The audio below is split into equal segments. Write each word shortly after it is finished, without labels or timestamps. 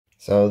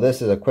So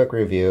this is a quick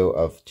review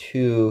of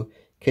two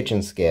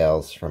kitchen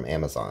scales from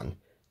Amazon.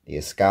 The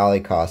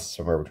Escali costs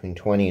somewhere between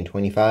 $20 and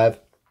 $25,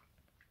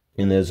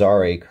 and the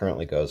Ozeri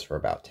currently goes for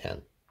about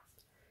 $10.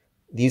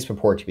 These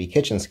purport to be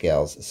kitchen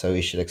scales, so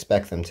you should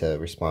expect them to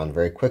respond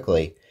very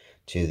quickly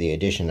to the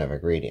addition of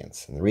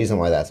ingredients. And the reason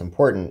why that's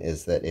important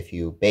is that if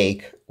you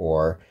bake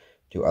or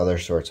do other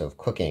sorts of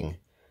cooking,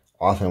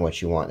 often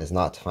what you want is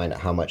not to find out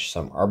how much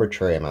some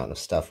arbitrary amount of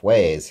stuff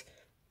weighs,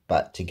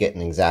 but to get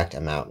an exact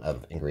amount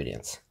of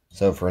ingredients.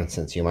 So for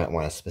instance, you might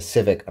want a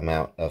specific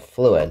amount of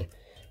fluid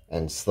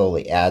and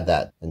slowly add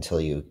that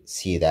until you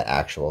see that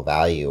actual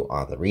value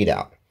on the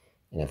readout.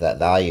 And if that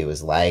value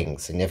is lagging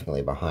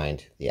significantly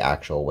behind the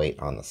actual weight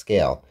on the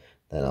scale,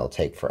 then it'll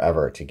take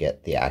forever to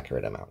get the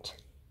accurate amount.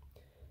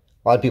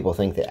 A lot of people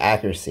think that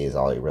accuracy is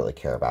all you really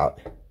care about.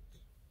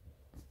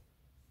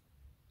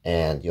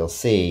 And you'll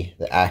see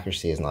that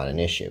accuracy is not an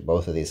issue.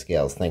 Both of these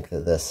scales think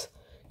that this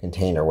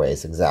container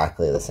weighs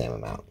exactly the same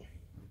amount.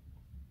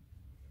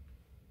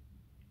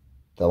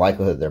 The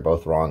likelihood they're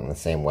both wrong in the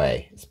same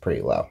way is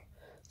pretty low.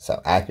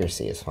 So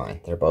accuracy is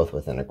fine. They're both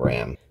within a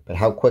gram. But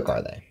how quick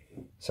are they?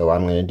 So what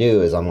I'm going to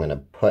do is I'm going to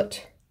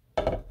put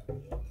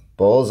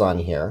bowls on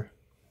here.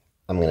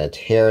 I'm going to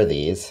tare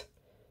these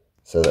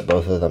so that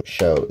both of them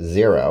show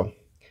 0.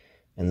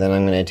 And then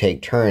I'm going to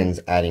take turns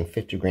adding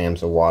 50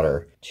 grams of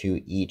water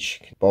to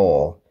each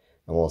bowl,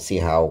 and we'll see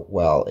how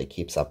well it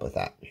keeps up with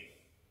that.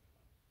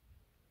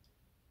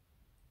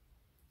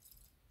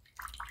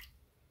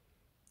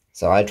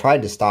 So I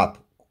tried to stop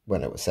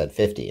when it was said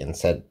 50, and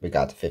said we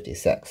got to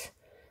 56,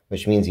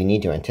 which means you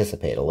need to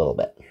anticipate a little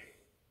bit.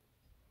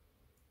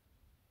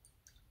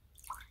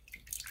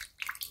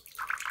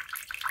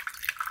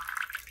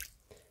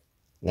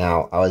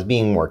 Now, I was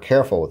being more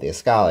careful with the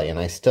Escali, and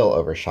I still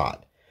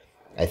overshot.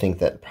 I think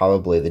that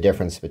probably the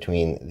difference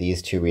between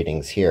these two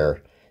readings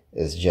here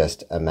is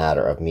just a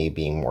matter of me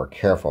being more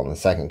careful in the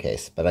second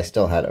case, but I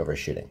still had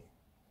overshooting.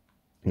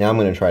 Now I'm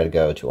going to try to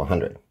go to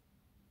 100.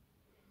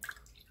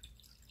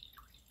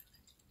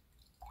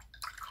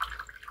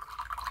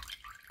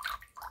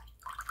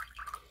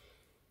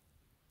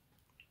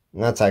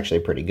 And that's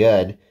actually pretty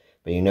good,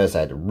 but you notice I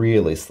had to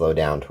really slow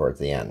down towards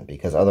the end,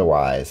 because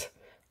otherwise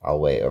I'll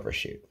way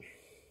overshoot.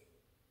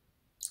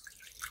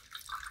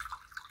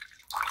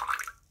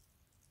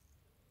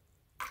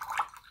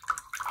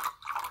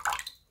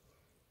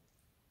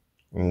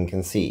 And you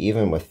can see,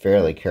 even with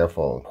fairly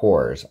careful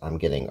pours, I'm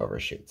getting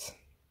overshoots.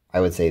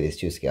 I would say these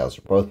two scales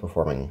are both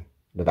performing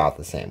about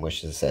the same,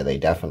 which is to say they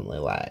definitely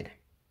lag.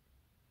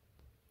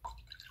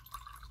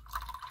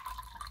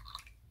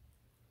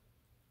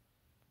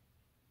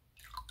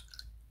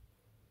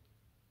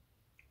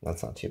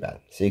 That's not too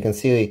bad. So you can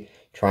see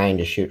trying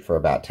to shoot for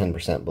about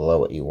 10% below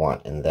what you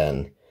want and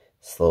then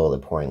slowly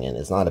pouring in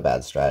is not a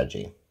bad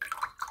strategy.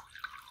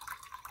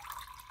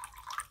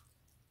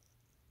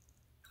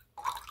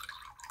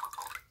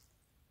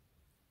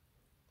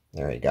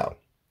 There you go.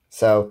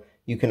 So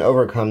you can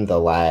overcome the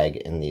lag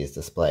in these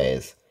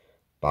displays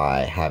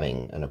by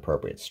having an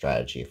appropriate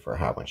strategy for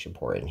how much you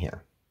pour in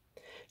here.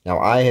 Now,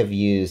 I have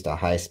used a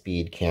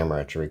high-speed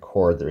camera to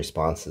record the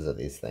responses of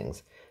these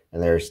things,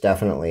 and there's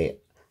definitely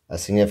a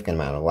significant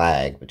amount of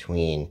lag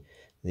between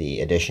the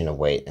addition of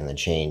weight and the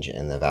change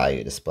in the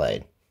value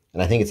displayed.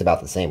 And I think it's about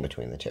the same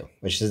between the two,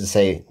 which is to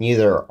say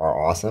neither are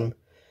awesome,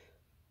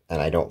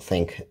 and I don't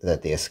think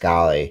that the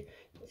Escali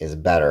is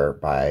better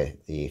by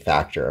the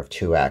factor of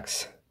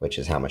 2x, which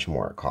is how much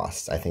more it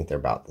costs. I think they're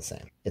about the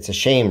same. It's a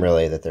shame,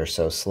 really, that they're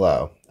so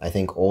slow. I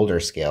think older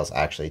scales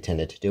actually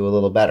tended to do a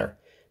little better.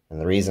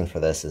 And the reason for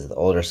this is the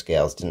older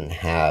scales didn't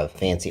have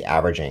fancy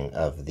averaging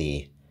of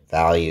the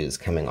values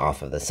coming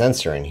off of the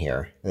sensor in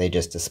here. They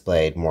just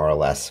displayed more or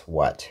less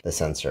what the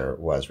sensor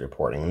was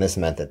reporting. And this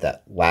meant that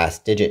that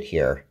last digit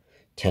here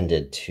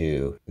tended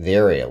to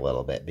vary a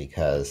little bit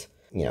because,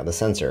 you know, the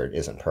sensor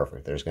isn't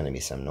perfect. There's going to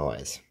be some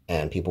noise.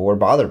 And people were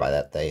bothered by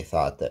that. They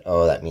thought that,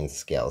 oh, that means the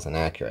scale is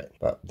inaccurate.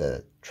 But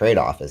the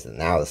trade-off is that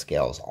now the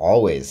scale is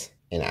always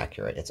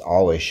inaccurate. It's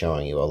always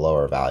showing you a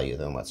lower value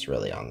than what's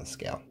really on the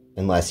scale.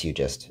 Unless you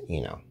just,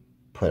 you know,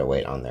 put a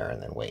weight on there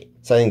and then wait.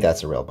 So I think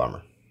that's a real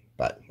bummer.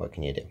 But what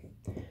can you do?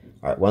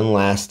 All right, one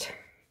last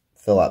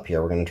fill up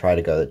here. We're going to try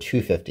to go to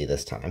 250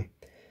 this time.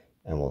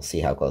 And we'll see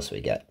how close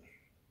we get.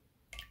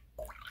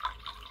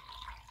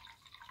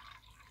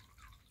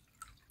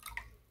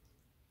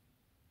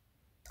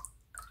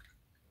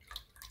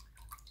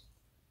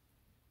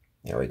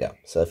 There we go.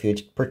 So if you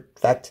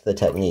perfect the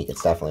technique,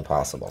 it's definitely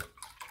possible.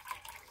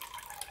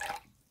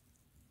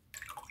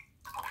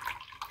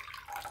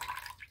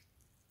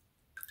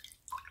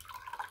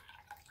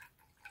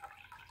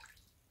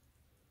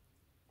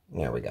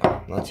 There we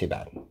go. Not too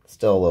bad.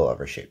 Still a little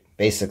overshoot.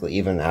 Basically,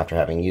 even after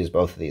having used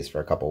both of these for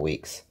a couple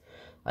weeks,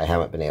 I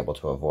haven't been able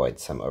to avoid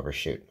some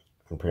overshoot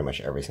on pretty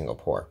much every single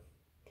pour.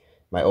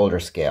 My older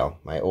scale,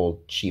 my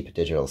old cheap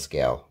digital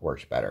scale,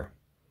 worked better.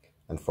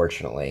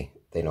 Unfortunately,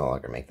 they no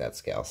longer make that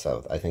scale,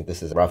 so I think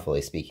this is,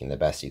 roughly speaking, the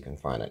best you can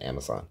find on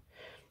Amazon.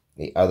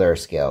 The other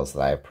scales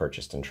that I have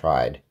purchased and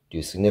tried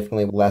do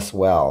significantly less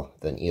well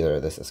than either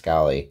this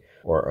Escali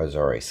or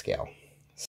Ozeri scale.